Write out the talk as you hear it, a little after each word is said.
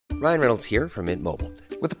Ryan Reynolds here from Mint Mobile.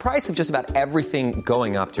 With the price of just about everything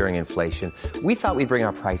going up during inflation, we thought we'd bring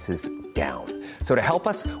our prices down. So to help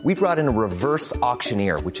us, we brought in a reverse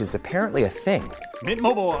auctioneer, which is apparently a thing. Mint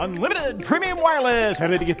Mobile Unlimited Premium Wireless. How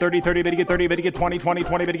to get 30, 30, bit to get 30, bit to get 20, 20,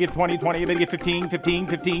 20, bit to get 20, 20, bit to get 15, 15,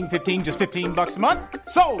 15, 15, just $15 a month?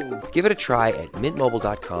 Sold! Give it a try at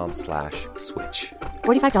mintmobile.com/switch.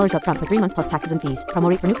 $45 up front for 3 months plus taxes and fees. Promo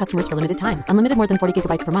rate for new customers for limited time. Unlimited more than 40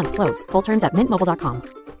 gigabytes per month. Slows full terms at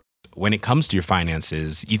mintmobile.com. When it comes to your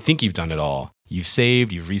finances, you think you've done it all. You've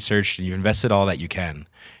saved, you've researched, and you've invested all that you can.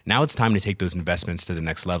 Now it's time to take those investments to the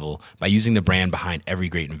next level by using the brand behind every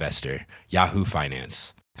great investor, Yahoo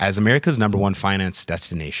Finance. As America's #1 finance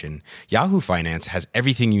destination, Yahoo Finance has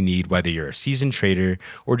everything you need, whether you're a seasoned trader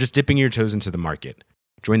or just dipping your toes into the market.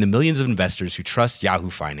 Join the millions of investors who trust Yahoo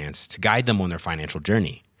Finance to guide them on their financial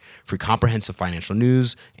journey. For comprehensive financial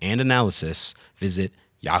news and analysis, visit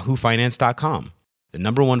yahoofinance.com. The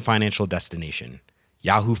 #1 financial destination,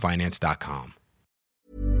 yahoofinance.com.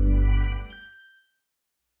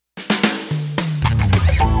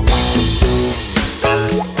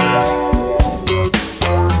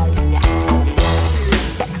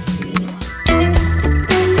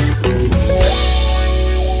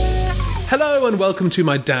 Hello and welcome to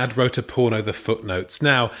My Dad Wrote a Porno, The Footnotes.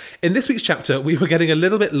 Now, in this week's chapter, we were getting a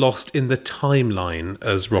little bit lost in the timeline,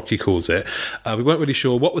 as Rocky calls it. We weren't really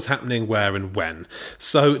sure what was happening, where and when.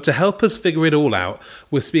 So, to help us figure it all out,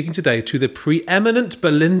 we're speaking today to the preeminent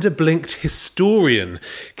Belinda Blinked historian,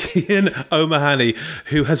 Cian O'Mahony,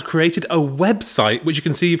 who has created a website, which you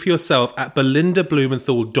can see for yourself at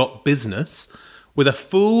belindablumenthal.business, with a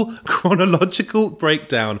full chronological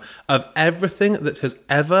breakdown of everything that has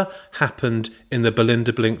ever happened in the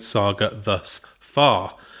Belinda Blinked saga thus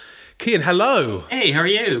far. Cian, hello. Hey, how are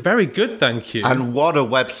you? Very good, thank you. And what a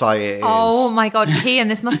website it is. Oh my God, Cian,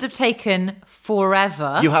 this must have taken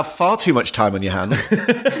forever. You have far too much time on your hands.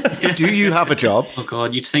 Do you have a job? Oh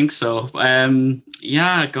God, you'd think so.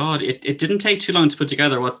 Yeah, God, it didn't take too long to put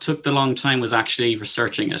together. What took the long time was actually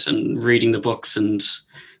researching it and reading the books, and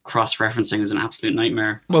cross-referencing was an absolute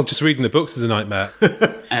nightmare. Well, just reading the books is a nightmare.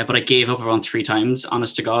 But I gave up around 3 times,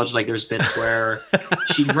 honest to God. Like, there's bits where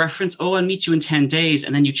she'd reference, oh, I'll meet you in 10 days.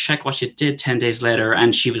 And then you check what she did 10 days later,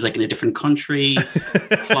 and she was like in a different country.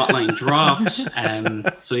 Plotline dropped.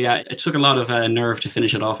 So yeah, it took a lot of nerve to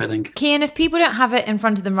finish it off, I think. Cian, if people don't have it in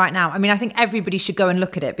front of them right now, I mean, I think everybody should go and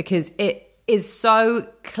look at it, because it is so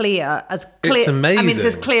clear. It's amazing. I mean, it's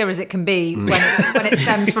as clear as it can be when it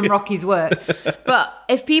stems from Rocky's work. But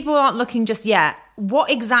if people aren't looking just yet, what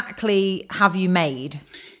exactly have you made?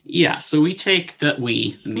 Yeah, so we take that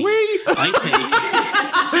me and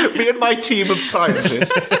my team of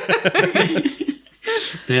scientists.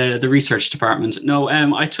 the research department. No,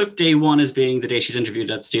 I took day 1 as being the day she's interviewed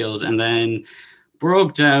at Steele's, and then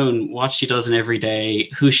broke down what she does in every day,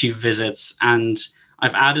 who she visits, and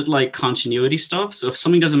I've added like continuity stuff. So if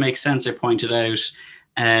something doesn't make sense, I point it out.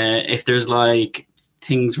 If there's like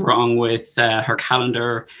things wrong with her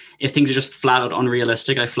calendar, if things are just flat out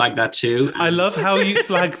unrealistic, I flag that too. I love how you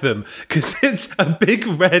flag them, because it's a big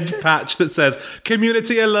red patch that says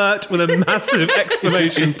community alert with a massive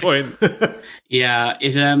exclamation point. Yeah,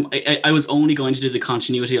 I was only going to do the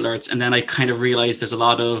continuity alerts, and then I kind of realized there's a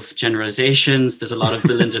lot of generalizations, there's a lot of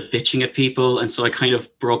Belinda bitching at people, and so I kind of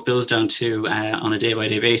broke those down too on a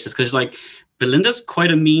day-by-day basis, because like Belinda's quite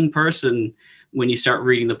a mean person when you start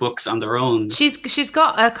reading the books on their own. She's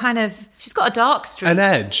got a dark streak. An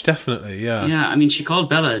edge, definitely, yeah. Yeah, I mean, she called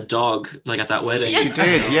Bella a dog, like at that wedding. She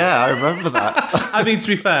did, yeah, I remember that. I mean, to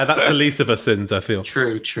be fair, that's the least of her sins, I feel.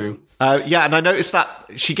 True. Yeah, and I noticed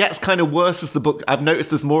that she gets kind of worse as the book. I've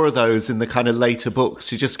noticed there's more of those in the kind of later books.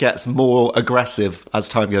 She just gets more aggressive as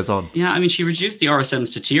time goes on. Yeah, I mean, she reduced the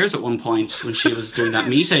RSMs to tears at one point when she was doing that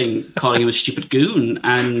meeting, calling him a stupid goon,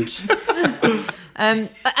 and...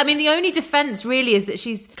 I mean, the only defense really is that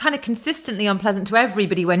she's kind of consistently unpleasant to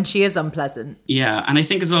everybody when she is unpleasant. Yeah, and I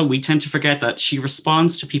think as well, we tend to forget that she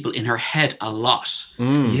responds to people in her head a lot.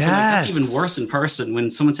 Yes. So that's even worse in person,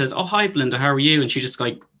 when someone says, oh, hi, Belinda, how are you? And she just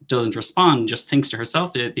like doesn't respond, just thinks to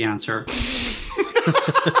herself the answer.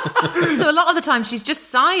 So a lot of the time she's just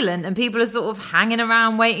silent and people are sort of hanging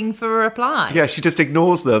around waiting for a reply. Yeah, she just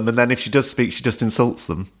ignores them, and then if she does speak, she just insults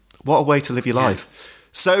them. What a way to live your life.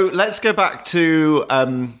 So let's go back to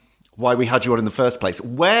why we had you on in the first place.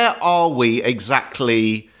 Where are we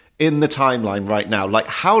exactly in the timeline right now? Like,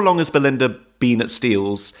 how long has Belinda been at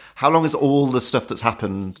Steele's? How long is all the stuff that's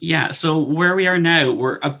happened? Yeah, so where we are now,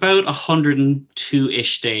 we're about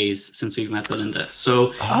 102-ish days since we've met Belinda.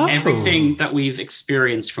 So everything that we've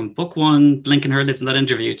experienced from book 1, blinking her lids in that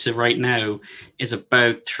interview, to right now is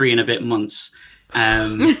about 3 and a bit months.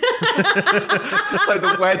 So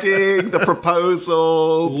the wedding, the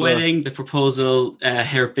proposal, the proposal,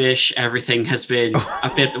 Herr Bish, everything has been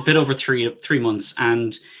a bit over three months,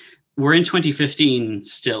 and we're in 2015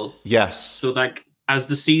 still. Yes. So like as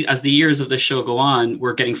the years of the show go on,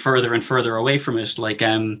 we're getting further and further away from it. Like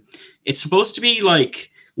it's supposed to be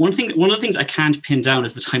like one of the things I can't pin down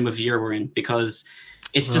is the time of year we're in, because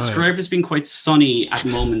it's described as being quite sunny at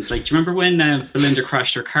moments. Like, do you remember when Belinda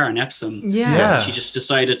crashed her car in Epsom? Yeah. She just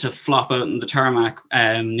decided to flop out on the tarmac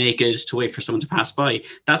naked to wait for someone to pass by.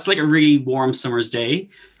 That's like a really warm summer's day.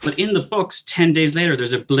 But in the books, 10 days later,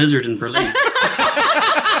 there's a blizzard in Berlin.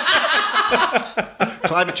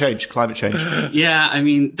 Climate change. Yeah, I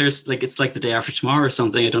mean, there's like, it's like the day after tomorrow or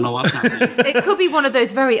something. I don't know what's happening. It could be one of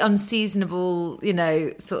those very unseasonable,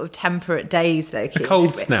 sort of temperate days, though. Keith. A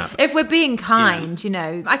cold snap. If we're being kind,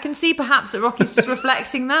 I can see perhaps that Rocky's just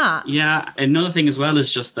reflecting that. Yeah, another thing as well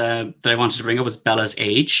is just that I wanted to bring up was Bella's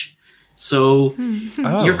age. So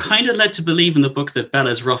you're kind of led to believe in the books that Bella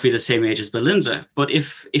is roughly the same age as Belinda. But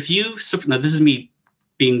if you, now this is me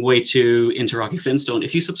being way too into Rocky Flintstone,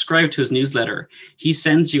 if you subscribe to his newsletter, he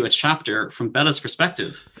sends you a chapter from Bella's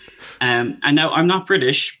perspective. And now I'm not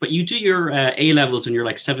British, but you do your A levels when you're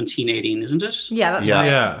like 17, 18, isn't it? Yeah, that's right.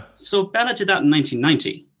 Yeah. So Bella did that in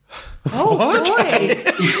 1990. Oh, boy.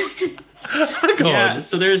 Yeah,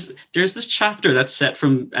 so there's this chapter that's set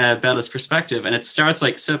from Bella's perspective, and it starts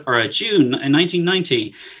like June in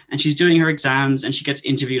 1990, and she's doing her exams and she gets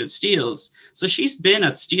interviewed at Steele's. So she's been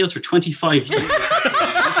at Steele's for 25 years.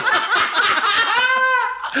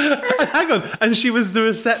 Hang on, and she was the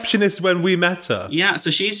receptionist when we met her. Yeah,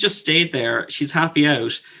 so she's just stayed there. She's happy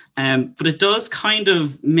out. But it does kind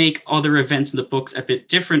of make other events in the books a bit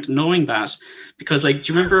different knowing that. Because, like,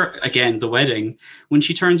 do you remember, again, the wedding? When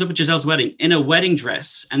she turns up at Giselle's wedding in a wedding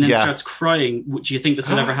dress and then starts crying, do you think this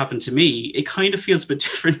will ever happen to me? It kind of feels a bit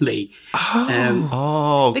differently.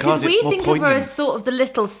 Because we think of her as sort of the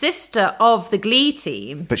little sister of the Glee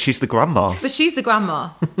team. But she's the grandma.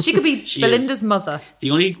 She could be Belinda's mother. The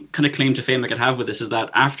only kind of claim to fame I could have with this is that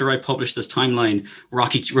after I published this timeline,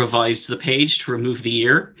 Rocky revised the page to remove the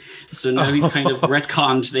year. So now he's kind of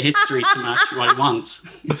retconned the history to match what he wants.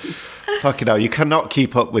 Fucking hell, you cannot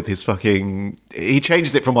keep up with his fucking... He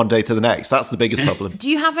changes it from one day to the next. That's the biggest problem. Do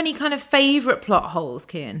you have any kind of favourite plot holes,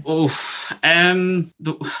 Cian? One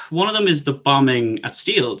of them is the bombing at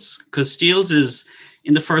Steele's, because Steele's is...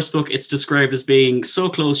 In the first book, it's described as being so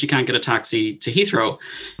close you can't get a taxi to Heathrow.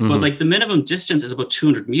 Mm-hmm. But like the minimum distance is about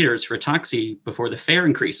 200 meters for a taxi before the fare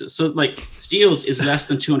increases. So like Steele's is less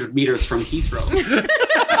than 200 meters from Heathrow.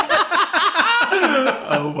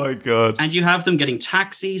 Oh my God. And you have them getting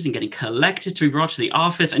taxis and getting collected to be brought to the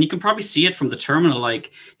office. And you can probably see it from the terminal.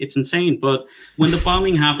 Like, it's insane. But when the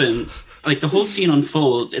bombing happens, like the whole scene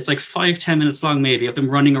unfolds, it's like 5-10 minutes long maybe of them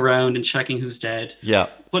running around and checking who's dead. Yeah.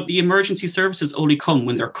 But the emergency services only come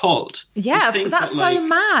when they're called. Yeah, that's so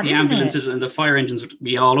mad, the ambulances and the fire engines would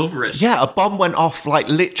be all over it. Yeah, a bomb went off like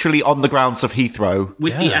literally on the grounds of Heathrow.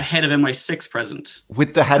 With the head of MI6 present.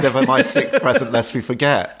 With the head of MI6 present, lest we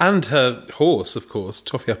forget. And her horse, of course,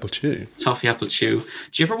 Toffee Apple Chew. Toffee Apple Chew.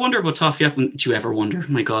 Do you ever wonder about Toffee Apple? Do you ever wonder?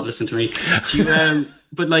 My God, listen to me. Do you,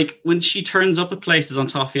 but like when she turns up at places on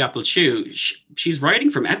Toffee Apple Chew, she's riding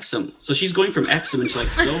from Epsom. So she's going from Epsom into like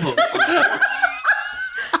Soho.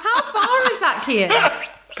 Is that, Cian?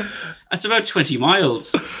 That's about 20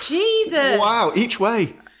 miles. Jesus. Wow, each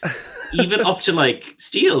way. Even up to like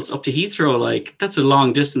Steele's, up to Heathrow, like that's a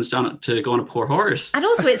long distance down to go on a poor horse. And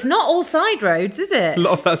also, it's not all side roads, is it? A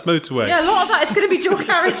lot of that's motorway. Yeah, a lot of that is going to be dual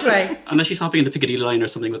carriageway. Unless she's hopping in the Piccadilly line or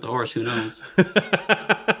something with the horse, who knows?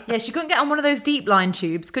 Yeah, she couldn't get on one of those deep line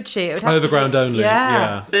tubes, could she? Overground only.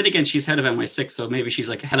 Yeah. Then again, she's head of MI6, so maybe she's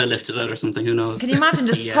like hella lifted out or something, who knows? Can you imagine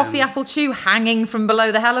just a Toffee Apple Chew hanging from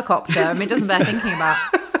below the helicopter? I mean, it doesn't bear thinking about.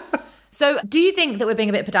 So do you think that we're being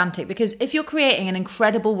a bit pedantic? Because if you're creating an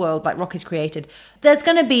incredible world like Rocky's created, there's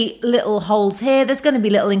going to be little holes here, there's going to be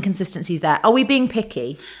little inconsistencies there. Are we being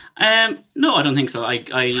picky? No, I don't think so. I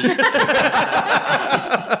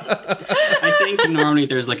think normally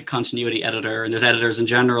there's like a continuity editor, and there's editors in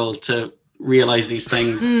general to realize these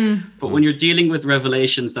things. But when you're dealing with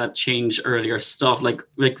revelations that change earlier stuff, like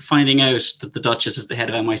finding out that the Duchess is the head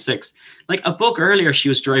of MI6, like a book earlier, she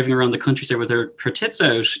was driving around the countryside with her tits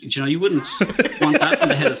out. You wouldn't want that from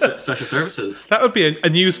the head of special services. That would be a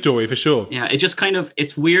news story for sure. Yeah, it just kind of,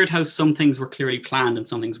 it's weird how some things were clearly planned and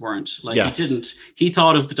some things weren't. Like he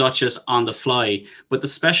thought of the Duchess on the fly, but the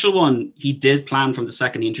special one, he did plan from the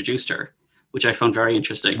second he introduced her, which I found very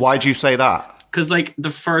interesting. Why do you say that? Because, like, the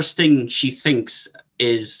first thing she thinks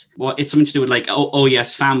is, well, it's something to do with like, oh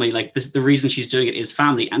yes, family. Like this, the reason she's doing it is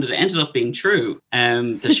family, and it ended up being true.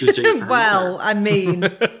 That she was doing it for her well, mother. I mean,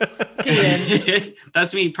 Cian.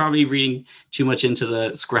 That's me probably reading too much into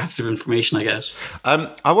the scraps of information I get.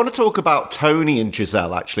 I want to talk about Tony and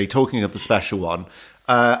Giselle, actually, talking of the special one,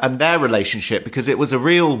 and their relationship, because it was a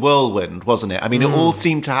real whirlwind, wasn't it? I mean, it all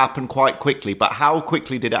seemed to happen quite quickly, but how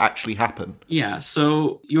quickly did it actually happen? Yeah,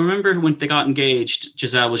 so you remember when they got engaged,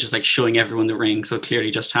 Giselle was just like showing everyone the ring, so it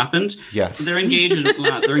clearly just happened. Yes. So their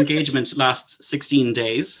engagement lasts 16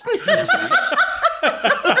 days.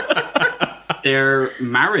 Their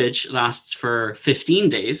marriage lasts for 15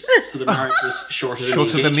 days, so the marriage was shorter than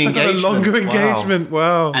the engagement. engagement. A longer engagement,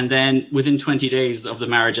 wow. And then within 20 days of the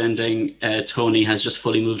marriage ending, Tony has just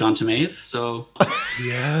fully moved on to Maeve. So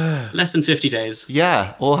Yeah. less than 50 days.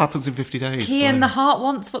 Yeah, all happens in 50 days. Cian, the heart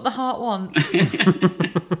wants what the heart wants.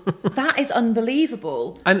 That is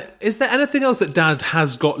unbelievable. And is there anything else that Dad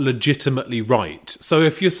has got legitimately right? So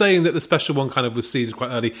if you're saying that the special one kind of was seeded quite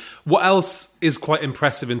early, what else is quite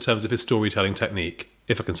impressive in terms of his storytelling technique,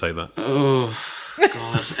 if I can say that? Oh,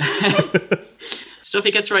 God. Stuff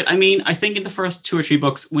he gets right. I mean, I think in the first 2 or 3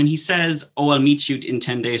 books, when he says, oh, I'll meet you in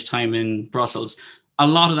 10 days' time in Brussels, a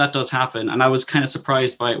lot of that does happen. And I was kind of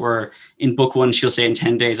surprised by it, where in book 1, she'll say in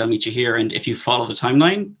 10 days, I'll meet you here. And if you follow the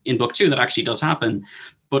timeline, in book 2, that actually does happen.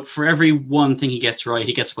 But for every one thing he gets right,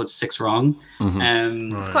 he gets about 6 wrong.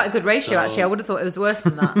 It's quite a good ratio, actually. I would have thought it was worse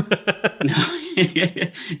than that. No.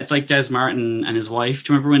 It's like Des Martin and his wife.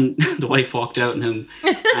 Do you remember when the wife walked out on him?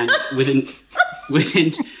 And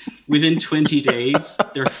within 20 days,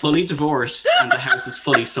 they're fully divorced and the house is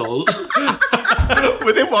fully sold.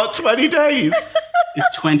 Within what, 20 days?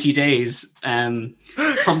 It's 20 days.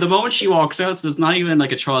 From the moment she walks out, so there's not even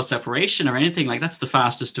like a trial separation or anything. Like, that's the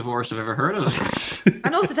fastest divorce I've ever heard of.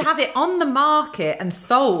 And also to have it on the market and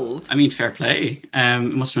sold. I mean, fair play.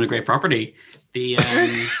 It must have been a great property. The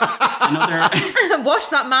another Wash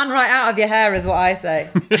that man right out of your hair is what I say.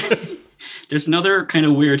 There's another kind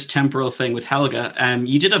of weird temporal thing with Helga.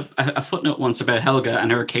 You did a footnote once about Helga and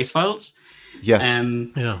her case files. Yes.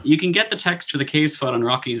 You can get the text for the case file on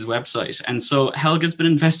Rocky's website. And so Helga's been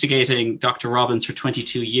investigating Dr. Robbins for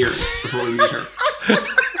 22 years before we meet her.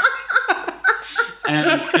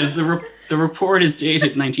 Because the report is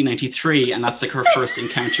dated 1993, and that's like her first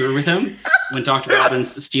encounter with him, when Dr.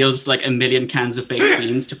 Robbins steals like 1 million cans of baked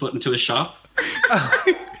beans to put into his shop. Oh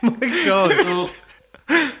my God. So,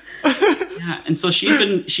 yeah, and so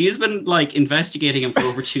she's been like investigating him for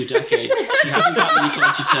over 2 decades. She hasn't gotten any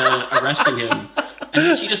closer to arresting him, and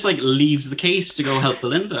then she just like leaves the case to go help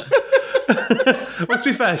Belinda. Well, to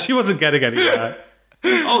be fair, she wasn't getting anywhere.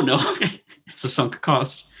 Oh no, it's a sunk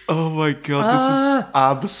cost. Oh my God, this is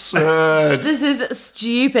absurd. This is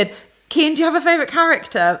stupid. Cian, do you have a favourite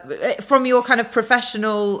character from your kind of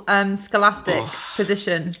professional scholastic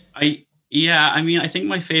position? I mean, I think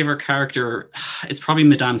my favorite character is probably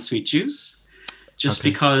Madame Sweet Juice, just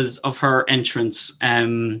because of her entrance.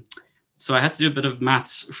 So I had to do a bit of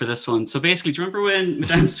maths for this one. So basically, do you remember when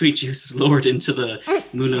Madame Sweet Juice is lowered into the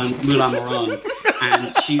Moulin Moron,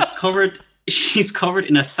 and she's covered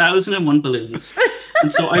in 1,001 balloons?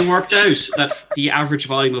 And so I worked out that the average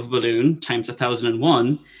volume of a balloon times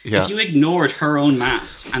 1,001, if you ignored her own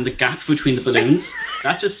mass and the gap between the balloons,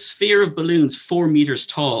 that's a sphere of balloons 4 meters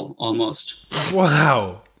tall, almost.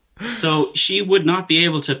 Wow. So she would not be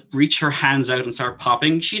able to reach her hands out and start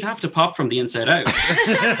popping. She'd have to pop from the inside out.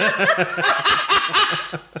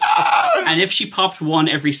 And if she popped one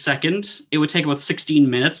every second, it would take about 16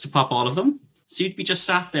 minutes to pop all of them. So you'd be just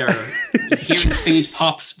sat there hearing faint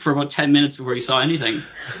pops for about 10 minutes before you saw anything.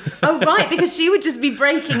 Oh, right, because she would just be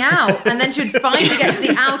breaking out and then she would finally get to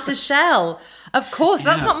the outer shell. Of course,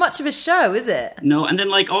 that's not much of a show, is it? No, and then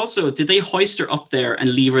like also, did they hoist her up there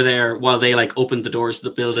and leave her there while they like opened the doors to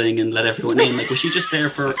the building and let everyone in? Like, was she just there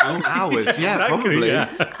for hours? Hours, yeah, Exactly, probably. yeah.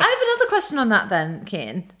 I have another question on that then,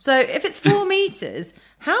 Cian. So if it's 4 meters,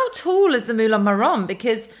 how tall is the Moulin Marron?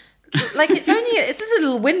 Because like it's just a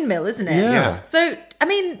little windmill, isn't it? Yeah. So I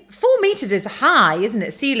mean, 4 meters is high, isn't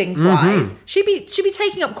it? Ceilings wise, she'd be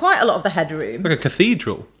taking up quite a lot of the headroom. Like a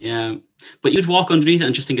cathedral. Yeah, but you'd walk underneath it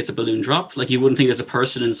and just think it's a balloon drop. Like, you wouldn't think there's a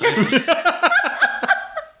person inside.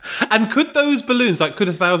 And could those balloons, like could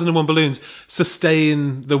 1,001 balloons,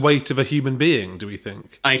 sustain the weight of a human being, do we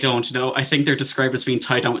think? I don't know. I think they're described as being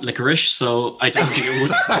tied down with licorice, so I don't think it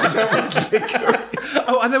would.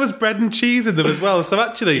 Oh, and there was bread and cheese in them as well. So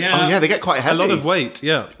actually, Oh, yeah, they get quite heavy. a lot of weight,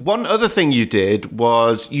 yeah. One other thing you did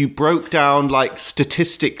was you broke down, like,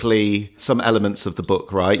 statistically some elements of the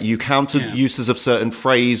book, right? You counted uses of certain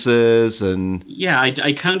phrases and... Yeah,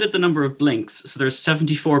 I counted the number of blinks. So there's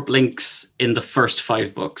 74 blinks in the first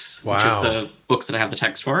 5 books, which is the books that I have the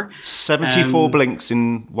text for. 74 blinks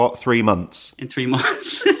in, 3 months? In 3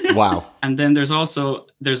 months. Wow. And then there's I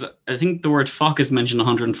think the word fuck is mentioned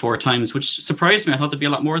 104 times, which surprised me. I thought there'd be a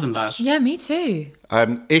lot more than that. Yeah, me too.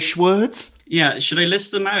 Ish words? Yeah, should I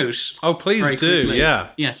list them out? Oh, please very do, quickly? yeah.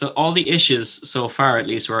 Yeah, so all the ishes so far at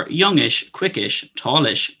least were youngish, quickish,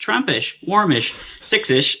 tallish, trampish, warmish,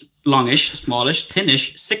 sixish, longish, smallish,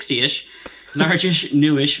 thinnish, 60ish, largish,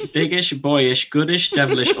 newish, bigish, boyish, goodish,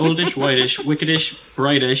 devilish, oldish, whitish, wickedish,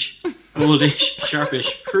 brightish, goldish,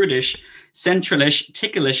 sharpish, prudish, centralish,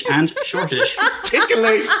 ticklish, and shortish.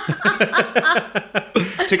 Ticklish.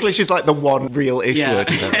 Ticklish is like the one real ish word.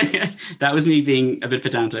 That was me being a bit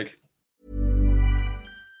pedantic.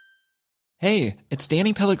 Hey, it's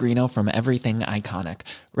Danny Pellegrino from Everything Iconic.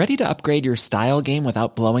 Ready to upgrade your style game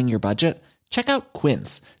without blowing your budget? Check out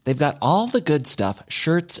Quince. They've got all the good stuff,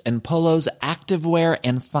 shirts and polos, activewear,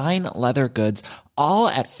 and fine leather goods, all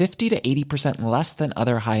at 50 to 80% less than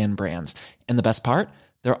other high-end brands. And the best part?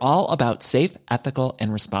 They're all about safe, ethical,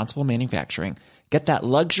 and responsible manufacturing. Get that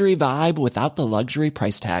luxury vibe without the luxury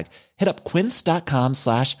price tag. Hit up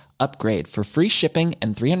quince.com/upgrade for free shipping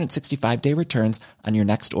and 365-day returns on your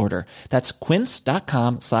next order. That's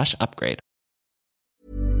quince.com/upgrade.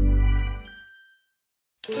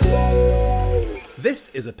 This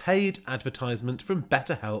is a paid advertisement from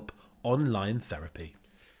BetterHelp Online Therapy.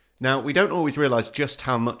 Now, we don't always realise just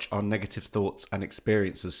how much our negative thoughts and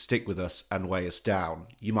experiences stick with us and weigh us down.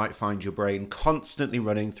 You might find your brain constantly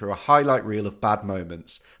running through a highlight reel of bad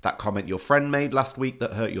moments. That comment your friend made last week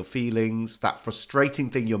that hurt your feelings, that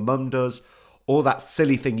frustrating thing your mum does, or that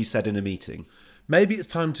silly thing you said in a meeting. Maybe it's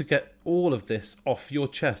time to get all of this off your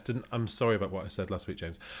chest. And I'm sorry about what I said last week,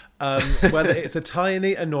 James. Whether it's a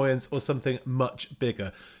tiny annoyance or something much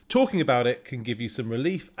bigger, talking about it can give you some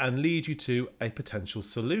relief and lead you to a potential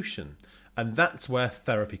solution. And that's where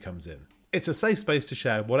therapy comes in. It's a safe space to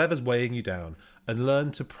share whatever's weighing you down and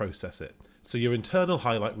learn to process it, so your internal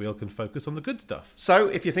highlight reel can focus on the good stuff. So,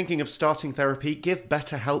 if you're thinking of starting therapy, give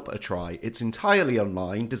BetterHelp a try. It's entirely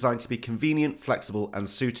online, designed to be convenient, flexible, and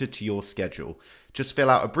suited to your schedule. Just fill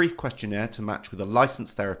out a brief questionnaire to match with a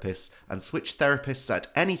licensed therapist and switch therapists at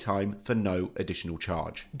any time for no additional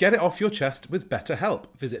charge. Get it off your chest with BetterHelp.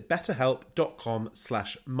 Visit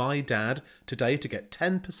betterhelp.com/mydad today to get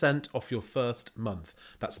 10% off your first month.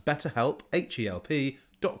 That's BetterHelp,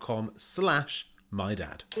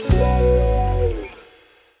 HELP.com/mydad.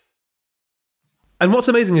 And what's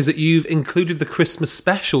amazing is that you've included the Christmas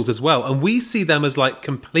specials as well, and we see them as like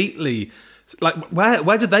completely, like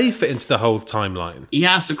where do they fit into the whole timeline?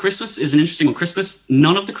 Yeah, so Christmas is an interesting one. Christmas,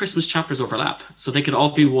 none of the Christmas chapters overlap, so they could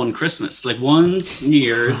all be one Christmas. Like one's New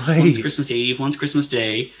Year's, one's Christmas Eve, one's Christmas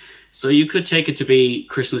Day. So you could take it to be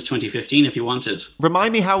Christmas 2015 if you wanted.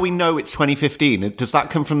 Remind me how we know it's 2015. Does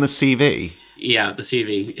that come from the CV? Yeah, the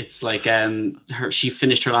CV. It's like she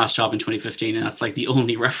finished her last job in 2015, and that's like the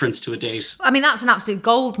only reference to a date. I mean, that's an absolute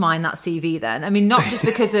gold mine, that CV then. I mean, not just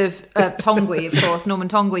because of Tongwi, of course, Norman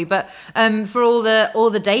Tongwi, but for all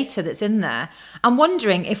the data that's in there. I'm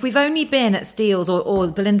wondering if we've only been at Steele's, or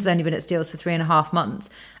Belinda's only been at Steele's for 3.5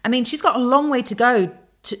 months. I mean, she's got a long way to go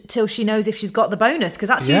till she knows if she's got the bonus, because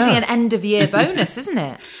that's usually an end of year bonus, isn't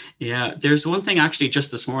it? Yeah, there's one thing actually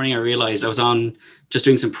just this morning I realized. I was on just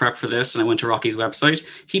doing some prep for this and I went to Rocky's website.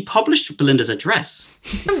 He published Belinda's address.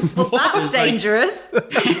 Well, that's dangerous.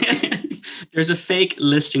 There's a fake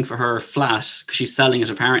listing for her flat because she's selling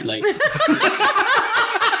it apparently.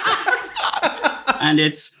 And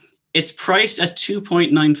it's priced at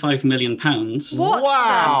 £2.95 million. What?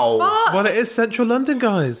 Wow. Well, it is central London,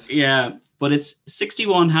 guys. Yeah, but it's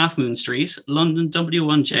 61 Half Moon Street, London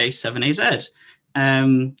W1J 7AZ.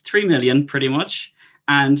 3 million pretty much.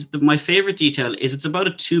 And my favorite detail is it's about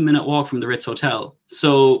a 2-minute walk from the Ritz Hotel.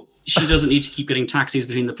 So she doesn't need to keep getting taxis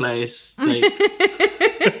between the place.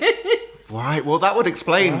 Right, well, that would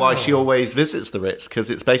explain why she always visits the Ritz, because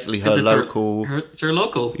it's basically her local... It's her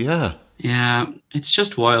local. Yeah. Yeah, it's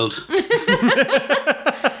just wild.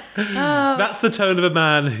 That's the tone of a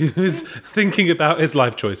man who's thinking about his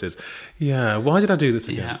life choices. Yeah, why did I do this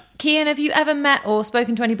again? Yeah. Kian, have you ever met or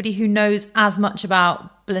spoken to anybody who knows as much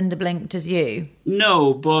about Belinda Blinked as you?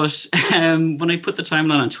 No, but when I put the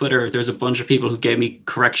timeline on Twitter, there's a bunch of people who gave me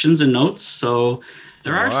corrections and notes. So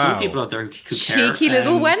There are some people out there who care. Cheeky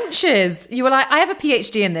little wenches. You were like, I have a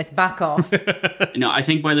PhD in this, back off. I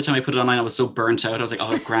think by the time I put it online, I was so burnt out. I was like,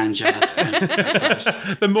 oh, grand jazz.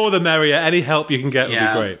 The more the merrier. Any help you can get would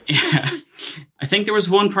be great. Yeah. I think there was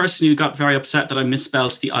one person who got very upset that I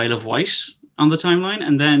misspelled the Isle of Wight on the timeline,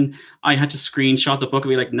 and then I had to screenshot the book and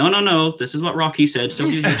be like, no, this is what Rocky said.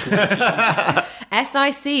 SIC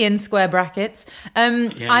in square brackets.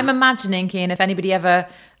 I'm imagining, Cian, if anybody ever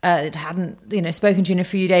hadn't spoken to you in a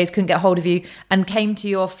few days, couldn't get hold of you, and came to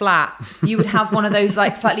your flat, you would have one of those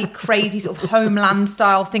like slightly crazy sort of Homeland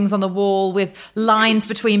style things on the wall with lines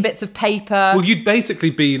between bits of paper. Well, you'd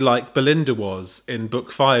basically be like Belinda was in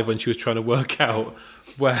book 5 when she was trying to work out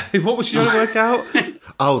what was she trying to work out?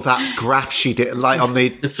 Oh, that graph she did, like on the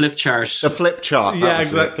flip chart. The flip chart. Yeah,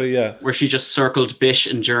 exactly. Yeah, where she just circled Bish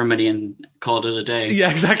in Germany and called it a day.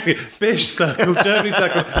 Yeah, exactly. Bish circle, Germany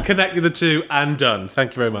circle, connecting the two, and done.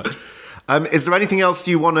 Thank you very much. Is there anything else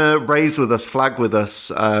you want to raise with us, flag with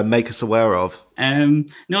us, make us aware of?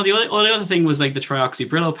 No, the only other thing was like the trioxy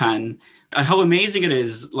Brillo pan. How amazing it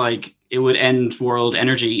is, like it would end world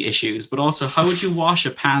energy issues, but also how would you wash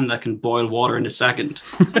a pan that can boil water in a second?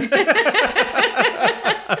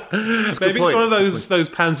 Maybe it's one of those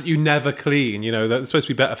pans that you never clean, that's supposed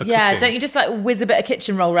to be better for cooking. Yeah, don't you just like whiz a bit of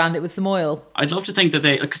kitchen roll around it with some oil? I'd love to think that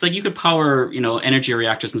because like you could power, energy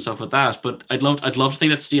reactors and stuff with that, but I'd love to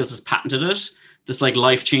think that Steele's has patented it. This like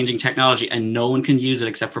life-changing technology, and no one can use it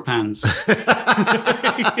except for pans.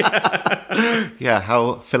 Yeah,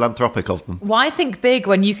 how philanthropic of them. Why think big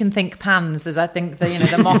when you can think pans? Is I think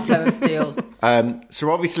the motto of Steele's. So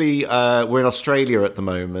obviously we're in Australia at the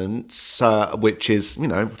moment, which is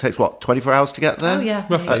takes 24 hours to get there. Oh yeah,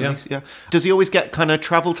 roughly. Yeah. Does he always get kind of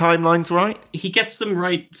travel timelines right? He gets them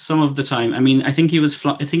right some of the time. I mean, I think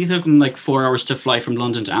it took him like 4 hours to fly from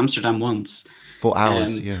London to Amsterdam once. 4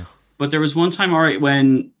 hours, yeah. But there was one time, all right,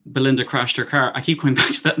 when Belinda crashed her car. I keep going back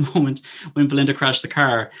to that moment when Belinda crashed the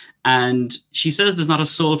car, and she says there's not a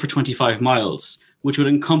soul for 25 miles, which would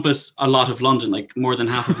encompass a lot of London, like more than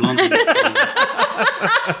half of London.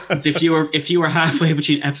 If you were halfway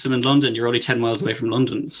between Epsom and London, you're only 10 miles away from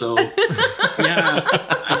London. So, yeah,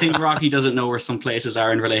 I think Rocky doesn't know where some places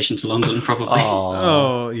are in relation to London, probably.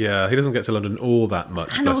 Oh, yeah. He doesn't get to London all that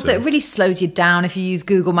much. And also, it really slows you down if you use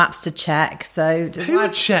Google Maps to check. So who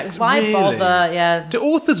checks? Why really? bother? Yeah. Do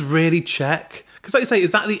authors really check? Because like you say,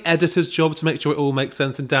 is that the editor's job to make sure it all makes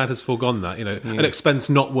sense? And Dad has foregone that, an expense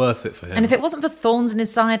not worth it for him. And if it wasn't for thorns in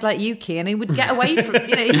his side like you, Cian, he would get away from,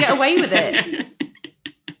 he'd get away with it.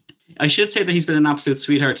 I should say that he's been an absolute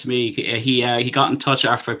sweetheart to me. He got in touch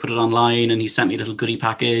after I put it online, and he sent me a little goodie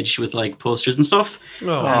package with like posters and stuff.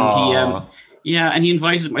 And he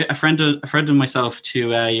invited a friend and myself to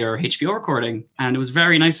your HBO recording, and it was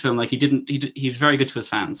very nice of him. Like he's very good to his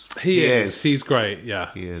fans. He is. He's great.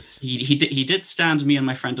 Yeah, he is. He did stand me and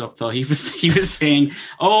my friend up though. He was saying,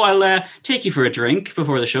 "Oh, I'll take you for a drink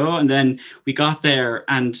before the show," and then we got there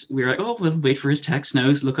and we were like, "Oh, we'll wait for his text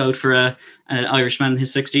now. Look out for an Irishman in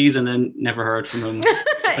his 60s," and then never heard from him.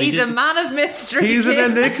 He's a man of mystery. He's an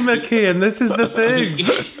enigma, Cian. This is the thing.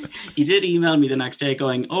 He did email me the next day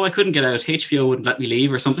going, "Oh, I couldn't get out. HBO wouldn't let me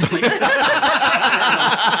leave," or something like that.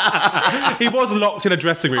 He was locked in a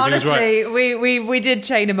dressing room. Honestly, he was right. we did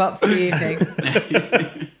chain him up for the evening.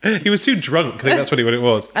 He was too drunk. I think that's really what it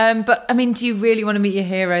was. But I mean, do you really want to meet your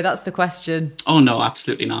hero? That's the question. Oh no,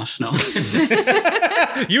 absolutely not. No.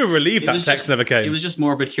 You were relieved that text never came. It was just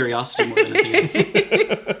morbid curiosity more than anything else.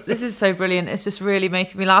 This is so brilliant. It's just really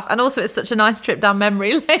making me laugh. And also, it's such a nice trip down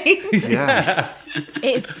memory lane. Yeah.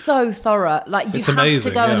 It's so thorough. Like, you have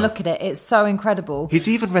to go and look at it. It's so incredible. He's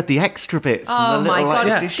even read the extra bits. Oh and the my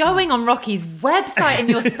little, God. Going on Rocky's website in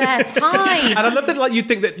your spare time. And I love that, like, you'd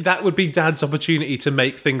think that would be Dad's opportunity to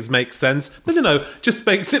make things make sense. No, just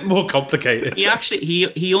makes it more complicated. He actually,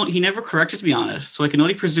 he never corrected me on it. So I can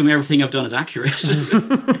only presume everything I've done is accurate.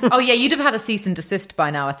 Oh yeah, you'd have had a cease and desist by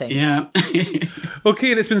now, I think. Yeah. Well,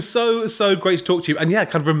 Cian, it's been so great to talk to you, and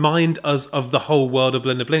kind of remind us of the whole world of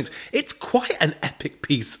Belinda Blinks. It's quite an epic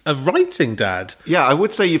piece of writing, Dad. Yeah, I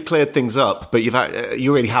would say you've cleared things up, but you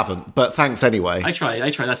really haven't. But thanks anyway. I try.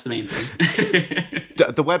 That's the main thing.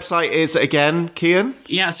 The website is again, Cian?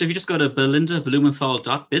 Yeah, so if you just go to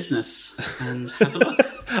belindablumenthal.business and have a look.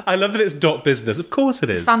 I love that it's .business. Of course it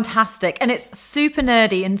is. It's fantastic. And it's super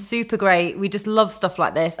nerdy and super great. We just love stuff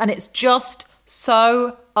like this. And it's just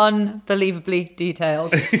so unbelievably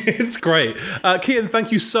detailed. It's great. Cian,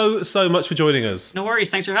 thank you so much for joining us. No worries.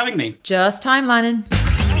 Thanks for having me. Just timelining.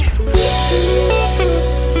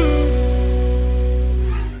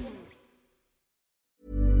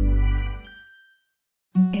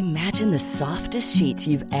 Imagine Imagine the softest sheets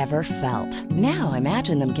you've ever felt. Now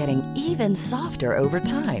imagine them getting even softer over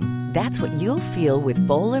time. That's what you'll feel with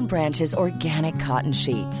Boll & Branch's organic cotton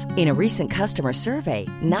sheets. In a recent customer survey,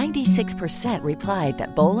 96% replied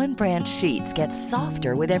that Boll & Branch sheets get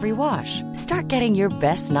softer with every wash. Start getting your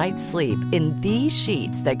best night's sleep in these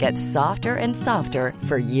sheets that get softer and softer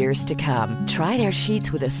for years to come. Try their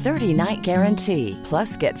sheets with a 30-night guarantee.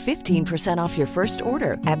 Plus, get 15% off your first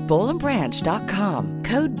order at bollandbranch.com.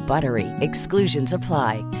 Code BUTTERY. Exclusions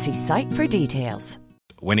apply. See site for details.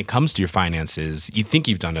 When it comes to your finances, you think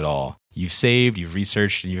you've done it all. You've saved, you've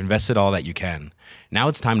researched, and you've invested all that you can. Now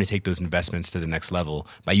it's time to take those investments to the next level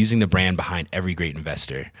by using the brand behind every great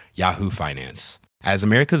investor, Yahoo Finance. As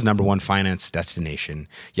America's #1 finance destination,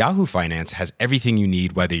 Yahoo Finance has everything you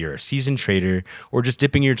need, whether you're a seasoned trader or just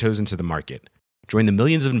dipping your toes into the market. Join the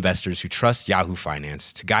millions of investors who trust Yahoo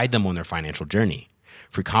Finance to guide them on their financial journey.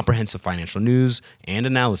 For comprehensive financial news and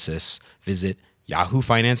analysis, visit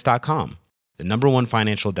yahoofinance.com. The #1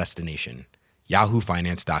 financial destination,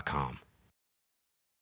 yahoofinance.com.